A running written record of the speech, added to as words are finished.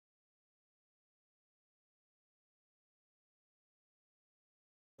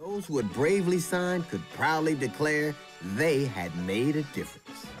Those who had bravely signed could proudly declare they had made a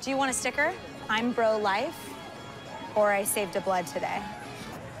difference. Do you want a sticker? I'm pro-life, or I saved a blood today.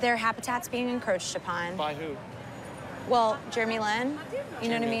 Their habitat's being encroached upon. By who? Well, Jeremy Lin, you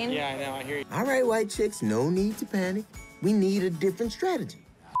know what I mean? Yeah, I know, I hear you. All right, white chicks, no need to panic. We need a different strategy.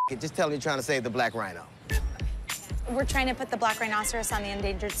 Just tell them you're trying to save the black rhino. We're trying to put the black rhinoceros on the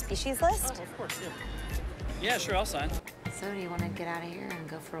endangered species list. Oh, of course, yeah. Yeah, sure, I'll sign. So do you want to get out of here and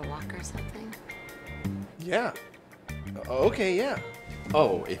go for a walk or something? Yeah. Okay, yeah.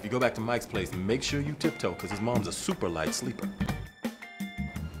 Oh, if you go back to Mike's place, make sure you tiptoe, because his mom's a super light sleeper.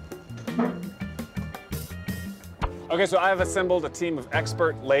 Okay, so I have assembled a team of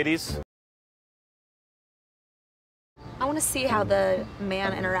expert ladies. I want to see how the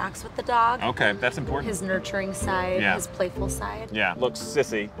man interacts with the dog. Okay, that's important. His nurturing side, Yeah. his playful side. Yeah, looks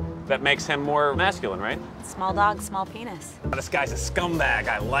sissy. That makes him more masculine, right? Small dog, small penis. This guy's a scumbag.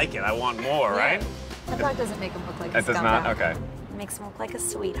 I like it. I want more, right? That dog doesn't make him look like a It does not? scumbag. Okay. Makes him look like a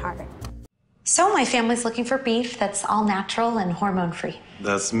sweetheart. So my family's looking for beef that's all natural and hormone-free.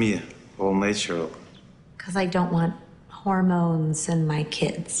 That's me, all natural. Because I don't want hormones in my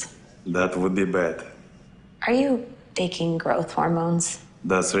kids. That would be bad. Are you taking growth hormones?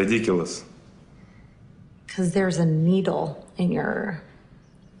 That's ridiculous. Because there's a needle in your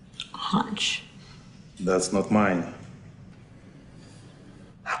haunch. That's not mine.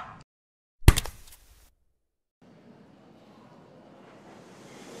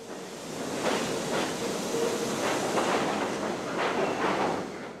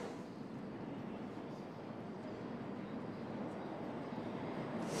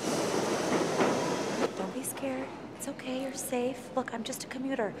 Don't be scared. It's okay, you're safe. Look, I'm just a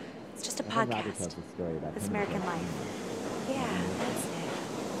commuter. It's just a podcast. This American Life. Yeah, that's it.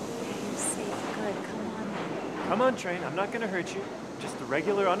 Yeah, you're safe. Good, come on. Come on, Train, I'm not gonna hurt you. Just a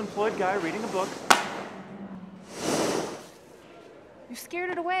regular unemployed guy reading a book. You scared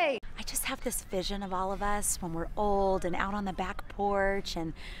it away. I just have this vision of all of us when we're old and out on the back porch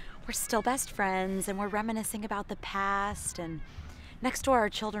and we're still best friends and we're reminiscing about the past and next door our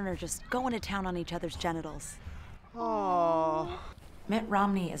children are just going to town on each other's genitals. Oh. Mitt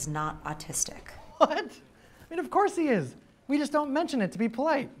Romney is not autistic. What? I mean, of course he is. We just don't mention it to be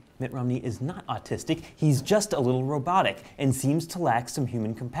polite. Mitt Romney is not autistic. He's just a little robotic and seems to lack some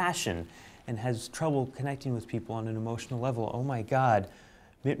human compassion and has trouble connecting with people on an emotional level. Oh my God,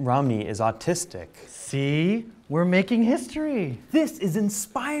 Mitt Romney is autistic. See? We're making history. This is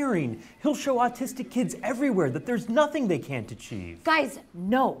inspiring. He'll show autistic kids everywhere that there's nothing they can't achieve. Guys,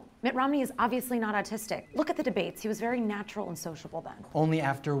 no. Mitt Romney is obviously not autistic. Look at the debates. He was very natural and sociable then. Only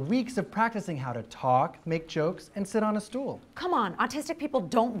after weeks of practicing how to talk, make jokes, and sit on a stool. Come on, autistic people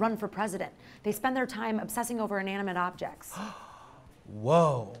don't run for president. They spend their time obsessing over inanimate objects.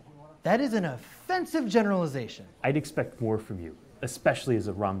 Whoa. That is an offensive generalization. I'd expect more from you, especially as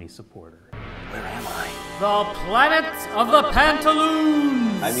a Romney supporter. Where am I? The planet of the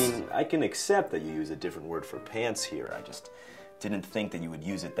pantaloons! I mean, I can accept that you use a different word for pants here. I just didn't think that you would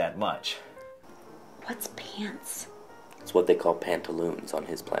use it that much. What's pants? It's what they call pantaloons on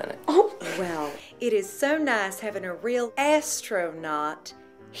his planet. Oh, Well, it is so nice having a real astronaut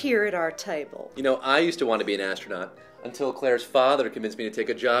here at our table. You know, I used to want to be an astronaut until Claire's father convinced me to take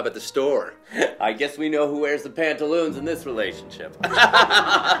a job at the store. I guess we know who wears the pantaloons in this relationship.